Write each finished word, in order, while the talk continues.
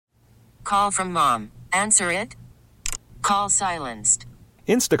call from mom. Answer it. Call silenced.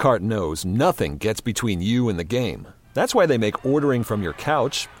 Instacart knows nothing gets between you and the game. That's why they make ordering from your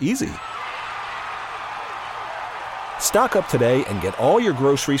couch easy. Stock up today and get all your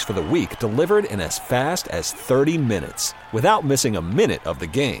groceries for the week delivered in as fast as 30 minutes without missing a minute of the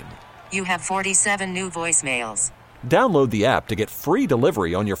game. You have 47 new voicemails. Download the app to get free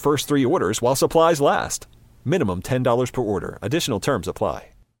delivery on your first 3 orders while supplies last. Minimum $10 per order. Additional terms apply.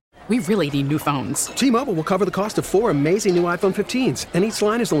 We really need new phones. T-Mobile will cover the cost of 4 amazing new iPhone 15s, and each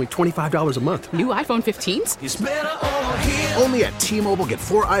line is only $25 a month. New iPhone 15s? It's better over here. Only at T-Mobile, get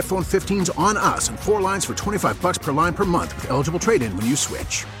 4 iPhone 15s on us and 4 lines for $25 per line per month with eligible trade-in when you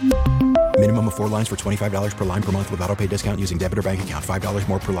switch. Minimum of 4 lines for $25 per line per month with autopay discount using debit or bank account. $5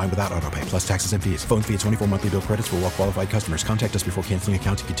 more per line without autopay, plus taxes and fees. Phone fee at 24 monthly bill credits for well-qualified customers. Contact us before canceling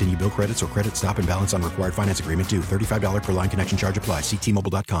account to continue bill credits or credit stop and balance on required finance agreement due. $35 per line connection charge applies. See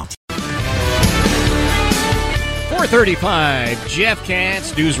T-Mobile.com. 4:35, Jeff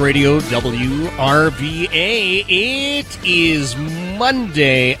Katz, News Radio WRVA. It is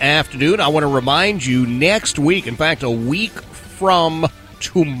Monday afternoon. I want to remind you, next week, in fact, a week from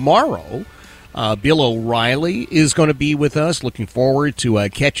tomorrow, Bill O'Reilly is going to be with us. Looking forward to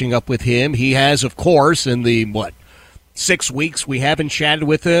catching up with him. He has, of course, in the, 6 weeks we haven't chatted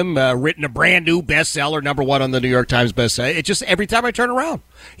with him, written a brand new bestseller, #1 on the New York Times bestseller. It just, every time I turn around,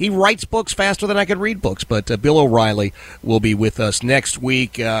 he writes books faster than I can read books. But Bill O'Reilly will be with us next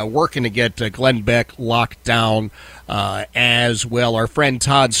week, working to get Glenn Beck locked down as well. Our friend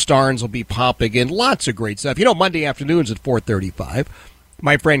Todd Starnes will be popping in. Lots of great stuff. Monday afternoons at 4:35.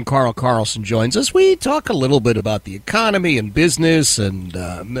 My friend Carl Carlson joins us. We talk a little bit about the economy and business and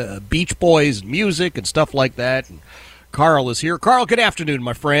Beach Boys and music and stuff like that. And Carl is here. Carl, good afternoon,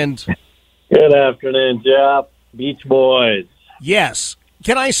 my friend. Good afternoon, Jeff. Beach Boys. Yes.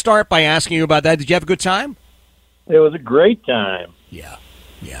 Can I start by asking you about that? Did you have a good time? It was a great time. Yeah.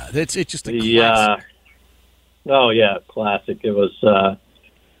 It's just a classic. Classic. It was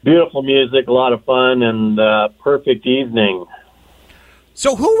beautiful music, a lot of fun, and perfect evening.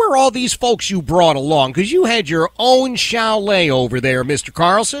 So who were all these folks you brought along? Because you had your own chalet over there, Mr.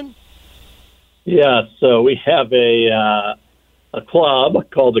 Carlson. Yeah, so we have a club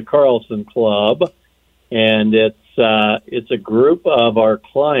called the Carlson Club, and it's a group of our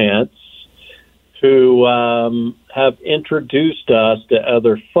clients who have introduced us to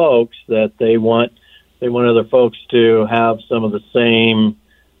other folks that they want other folks to have some of the same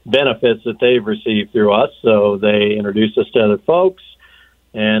benefits that they've received through us. So they introduce us to other folks,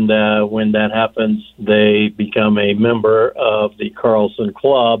 and when that happens, they become a member of the Carlson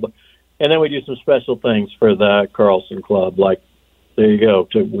Club. And then we do some special things for the Carlson Club. Like, there you go.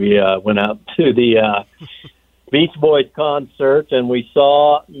 We went out to the Beach Boys concert, and we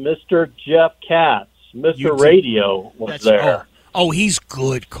saw Mr. Jeff Katz. Mr. Radio was there. Oh, he's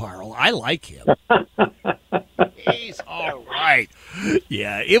good, Carl. I like him. He's all right.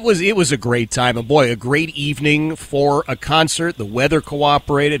 Yeah, it was a great time. And, boy, a great evening for a concert. The weather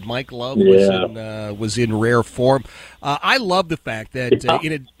cooperated. Mike Love was in rare form. I love the fact that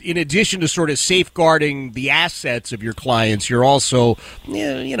in addition to sort of safeguarding the assets of your clients, you're also,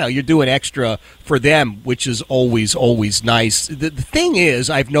 you're doing extra for them, which is always nice. The thing is,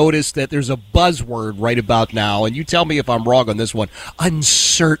 I've noticed that there's a buzzword right about now, and you tell me if I'm wrong on this one,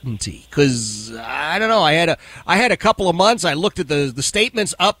 uncertainty. Because, I don't know, I had a couple of months, I looked at the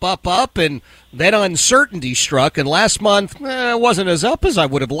statements up, and then uncertainty struck, and last month it wasn't as up as I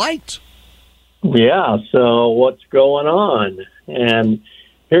would have liked. Yeah, so what's going on? And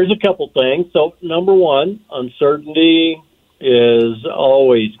here's a couple things. So, number one, uncertainty is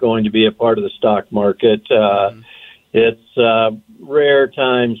always going to be a part of the stock market. It's rare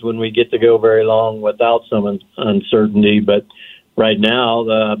times when we get to go very long without some uncertainty, but right now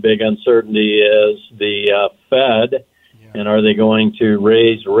the big uncertainty is the Fed, and are they going to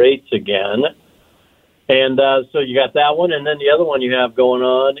raise rates again? And so you got that one, and then the other one you have going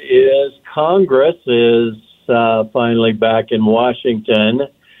on is Congress is finally back in Washington,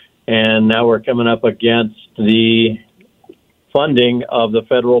 and now we're coming up against the funding of the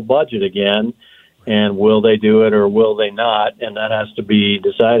federal budget again, and will they do it or will they not? And that has to be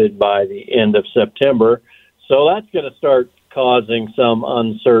decided by the end of September. So that's going to start causing some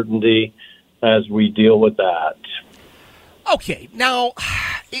uncertainty as we deal with that. Okay, now,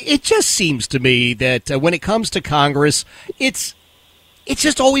 it just seems to me that when it comes to Congress, it's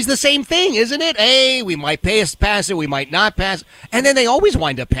just always the same thing, isn't it? Hey, we might pass it, we might not pass it, and then they always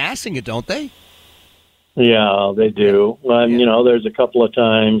wind up passing it, don't they? Yeah, they do. And, there's a couple of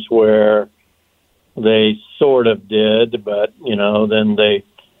times where they sort of did, but, then they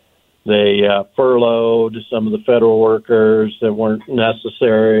They furloughed some of the federal workers that weren't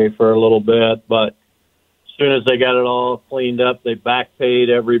necessary for a little bit, but as soon as they got it all cleaned up, they back paid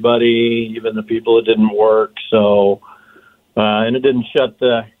everybody, even the people that didn't work. So, and it didn't shut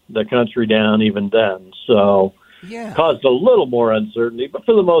the country down even then. So, caused a little more uncertainty, but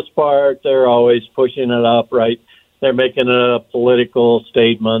for the most part, they're always pushing it up, right? They're making political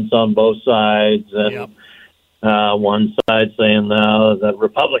statements on both sides, and one side saying now that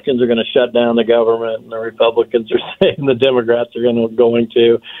Republicans are going to shut down the government, and the Republicans are saying the Democrats are going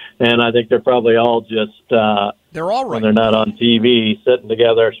to. And I think they're probably all just they're all right when they're not on TV, sitting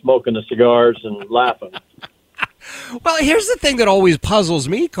together, smoking the cigars and laughing. Well, here's the thing that always puzzles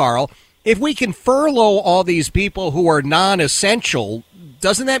me, Carl. If we can furlough all these people who are non-essential,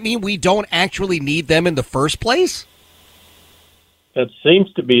 doesn't that mean we don't actually need them in the first place? That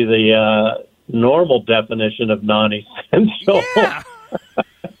seems to be the normal definition of non-essential. Yeah.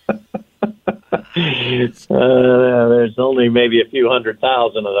 There's only maybe a few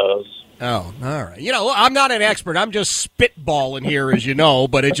 100,000 of those. Oh, all right. You know, I'm not an expert. I'm just spitballing here, as you know,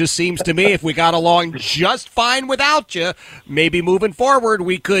 but it just seems to me if we got along just fine without you, maybe moving forward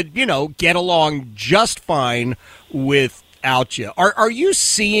we could, get along just fine without you. Are you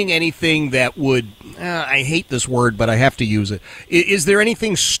seeing anything that would, I hate this word, but I have to use it. Is there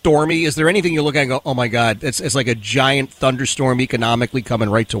anything stormy? Is there anything you look at and go, oh, my God, it's like a giant thunderstorm economically coming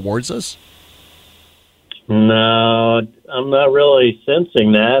right towards us? No, I'm not really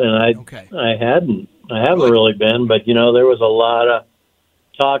sensing that, and I haven't really been. But there was a lot of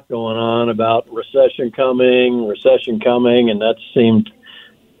talk going on about recession coming, and that seemed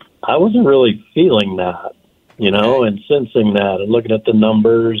I wasn't really feeling that, and sensing that, and looking at the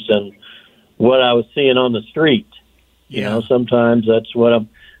numbers and what I was seeing on the street. Sometimes that's what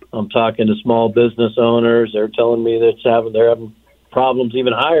I'm talking to small business owners. They're telling me that they're having problems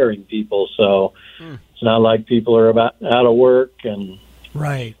even hiring people. So. It's not like people are out of work, and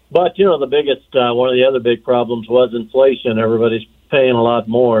right. But the biggest one of the other big problems was inflation. Everybody's paying a lot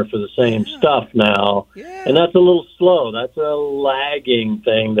more for the same stuff now, and that's a little slow. That's a lagging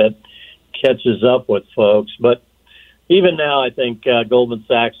thing that catches up with folks. But even now, I think Goldman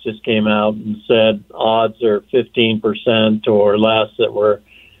Sachs just came out and said odds are 15% or less that we're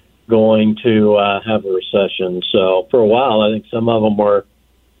going to have a recession. So for a while, I think some of them were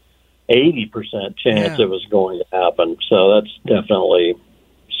 80% chance it was going to happen. So that's definitely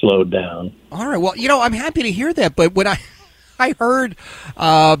slowed down. All right. Well, I'm happy to hear that. But when I heard,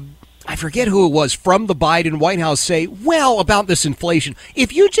 I forget who it was, from the Biden White House say, well, about this inflation,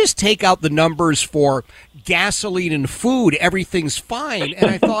 if you just take out the numbers for gasoline and food, everything's fine.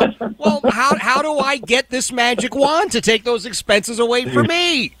 And I thought, well, how do I get this magic wand to take those expenses away from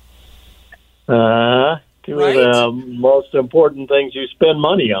me? Two of the most important things you spend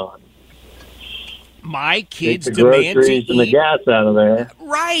money on. My kids the demand to groceries eat. And the gas out of there.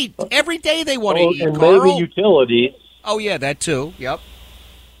 Right. Every day they want to eat, and Carl. maybe utilities. Oh, yeah, that too. Yep.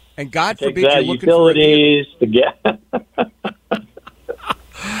 And God Take forbid that, you're looking utilities, the gas.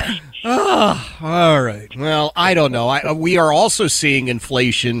 All right. Well, I don't know. We are also seeing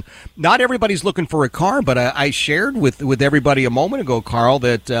inflation. Not everybody's looking for a car, but I shared with everybody a moment ago, Carl,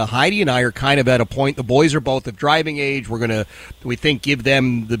 that Heidi and I are kind of at a point. The boys are both of driving age. We're going to, we think, give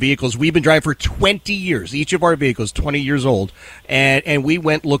them the vehicles. We've been driving for 20 years. Each of our vehicles, 20 years old. And we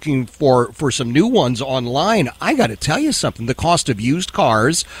went looking for some new ones online. I got to tell you something. The cost of used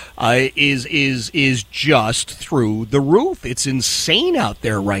cars is just through the roof. It's insane out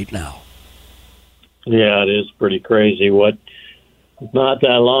there right now. Yeah, it is pretty crazy. What not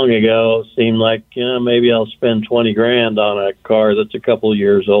that long ago seemed like maybe I'll spend $20,000 on a car that's a couple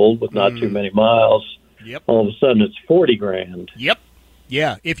years old with not too many miles. Yep. All of a sudden, it's $40,000. Yep.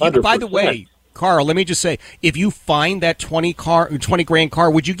 Yeah. If you, 100%. By the way, Carl, let me just say, if you find that $20,000 car,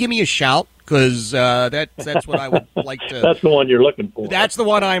 would you give me a shout? Because that's what I would like to. That's the one you're looking for. That's the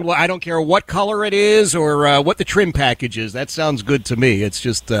one I don't care what color it is or what the trim package is. That sounds good to me. It's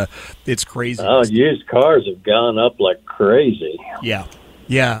just it's crazy. Oh, used cars have gone up like crazy. Yeah,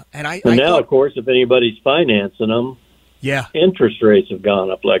 yeah, and now, of course, if anybody's financing them, interest rates have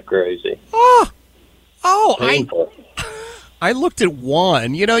gone up like crazy. Painful. I looked at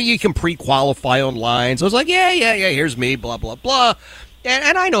one. You can pre-qualify online. So I was like, yeah. Here's me. Blah blah blah.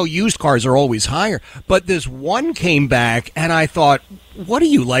 And I know used cars are always higher, but this one came back, and I thought, what do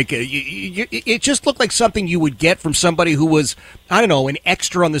you like? It just looked like something you would get from somebody who was, I don't know, an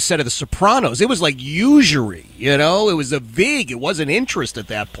extra on the set of The Sopranos. It was like usury, It was a VIG. It wasn't interest at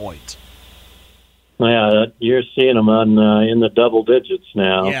that point. Yeah, you're seeing them in the double digits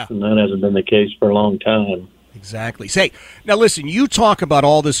now, and that hasn't been the case for a long time. Exactly. Say, now listen, you talk about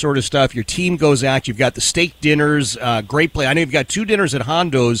all this sort of stuff. Your team goes out. You've got the steak dinners, great play. I know you've got 2 dinners at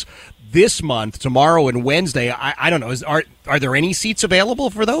Hondo's this month, tomorrow and Wednesday. I don't know. Are there any seats available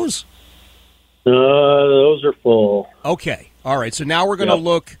for those? Those are full. Okay. All right. So now we're going to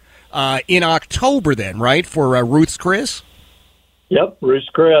look in October then, right, for Ruth's Chris? Yep, Ruth's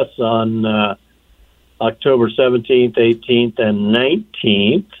Chris on October 17th, 18th, and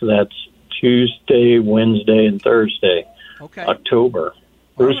 19th. That's Tuesday, Wednesday, and Thursday. Okay. October.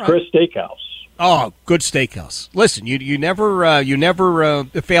 Ruth's Chris Steakhouse. Oh, good steakhouse. Listen, you never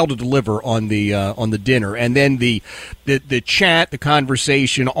fail to deliver on the dinner, and then the chat, the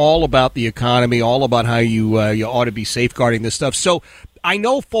conversation, all about the economy, all about how you ought to be safeguarding this stuff. So I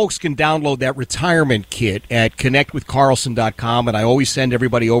know folks can download that retirement kit at connectwithcarlson.com, and I always send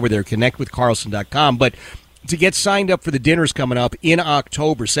everybody over there, connectwithcarlson.com. But to get signed up for the dinners coming up in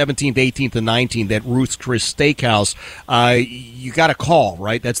October, 17th, 18th, and 19th at Ruth's Chris Steakhouse, you got to call,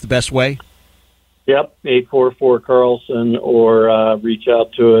 right? That's the best way? Yep, 844-CARLSON, or reach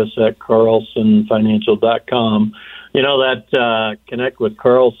out to us at carlsonfinancial.com. You know, that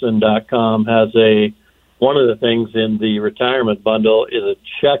connectwithcarlson.com has one of the things in the retirement bundle is a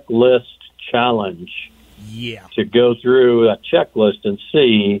checklist challenge. Yeah. To go through a checklist and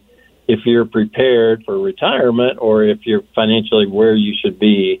see if you're prepared for retirement or if you're financially where you should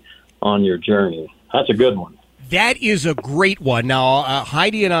be on your journey. That's a good one. That is a great one. Now,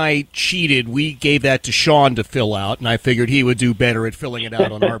 Heidi and I cheated. We gave that to Sean to fill out, and I figured he would do better at filling it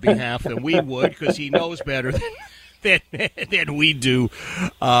out on our behalf than we would because he knows better than we do,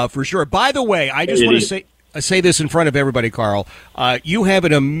 for sure. By the way, I just want to say this in front of everybody, Carl. You have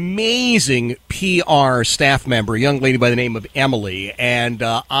an amazing PR staff member, a young lady by the name of Emily, and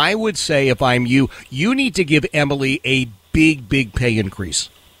I would say if I'm you, you need to give Emily a big, big pay increase.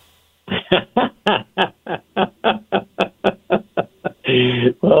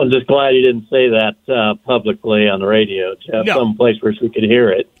 Well, I'm just glad you didn't say that publicly on the radio, Jeff. No. Someplace where we could hear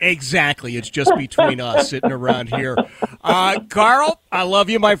it. Exactly. It's just between us sitting around here. Carl, I love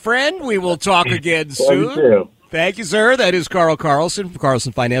you, my friend. We will talk again soon. Love you too. Thank you, sir. That is Carl Carlson from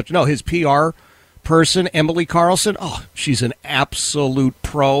Carlson Financial. No, his PR person, Emily Carlson. Oh, she's an absolute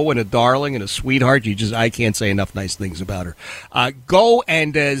pro and a darling and a sweetheart. I can't say enough nice things about her. Go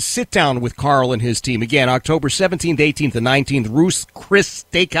and sit down with Carl and his team. Again, October 17th, 18th, and 19th, Ruth's Chris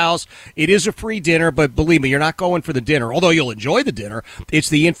Steakhouse. It is a free dinner, but believe me, you're not going for the dinner, although you'll enjoy the dinner. It's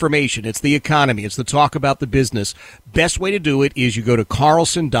the information. It's the economy. It's the talk about the business. Best way to do it is you go to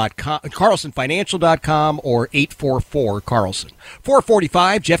carlson.com, carlsonfinancial.com, or 844-CARLSON.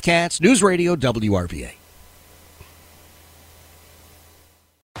 445, Jeff Katz, News Radio, WRVA.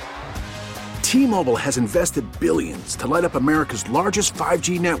 T-Mobile has invested billions to light up America's largest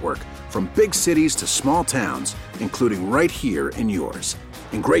 5G network, from big cities to small towns, including right here in yours.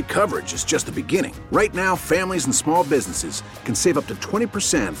 And great coverage is just the beginning. Right now, families and small businesses can save up to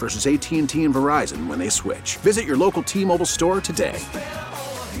 20% versus AT&T and Verizon when they switch. Visit your local T-Mobile store today.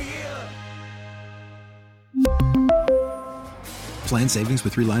 Plan savings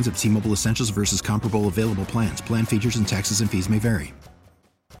with 3 lines of T-Mobile Essentials versus comparable available plans. Plan features and taxes and fees may vary.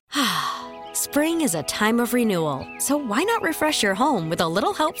 Spring is a time of renewal, so why not refresh your home with a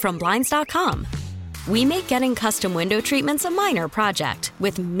little help from Blinds.com? We make getting custom window treatments a minor project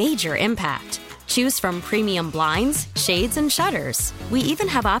with major impact. Choose from premium blinds, shades, and shutters. We even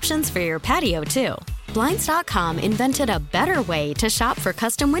have options for your patio, too. Blinds.com invented a better way to shop for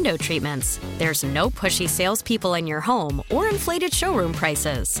custom window treatments. There's no pushy salespeople in your home or inflated showroom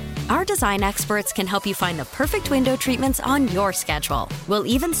prices. Our design experts can help you find the perfect window treatments on your schedule. We'll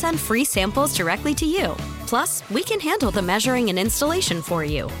even send free samples directly to you. Plus, we can handle the measuring and installation for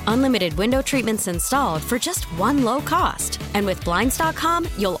you. Unlimited window treatments installed for just one low cost. And with Blinds.com,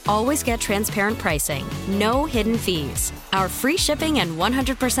 you'll always get transparent pricing. No hidden fees. Our free shipping and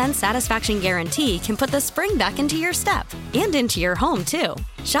 100% satisfaction guarantee can put the spring back into your step and into your home, too.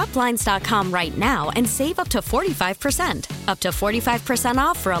 Shop Blinds.com right now and save up to 45%. Up to 45%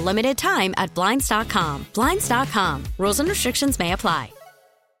 off for a limited time at Blinds.com. Blinds.com. Rules and restrictions may apply.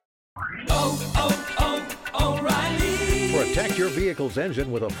 Protect your vehicle's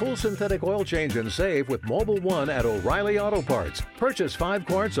engine with a full synthetic oil change and save with Mobil 1 at O'Reilly Auto Parts. Purchase 5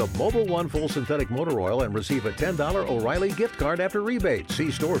 quarts of Mobil 1 full synthetic motor oil and receive a $10 O'Reilly gift card after rebate.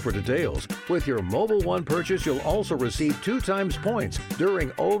 See store for details. With your Mobil 1 purchase, you'll also receive 2 times points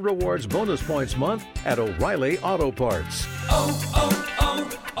during O Rewards Bonus Points Month at O'Reilly Auto Parts.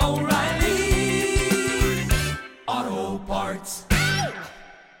 O'Reilly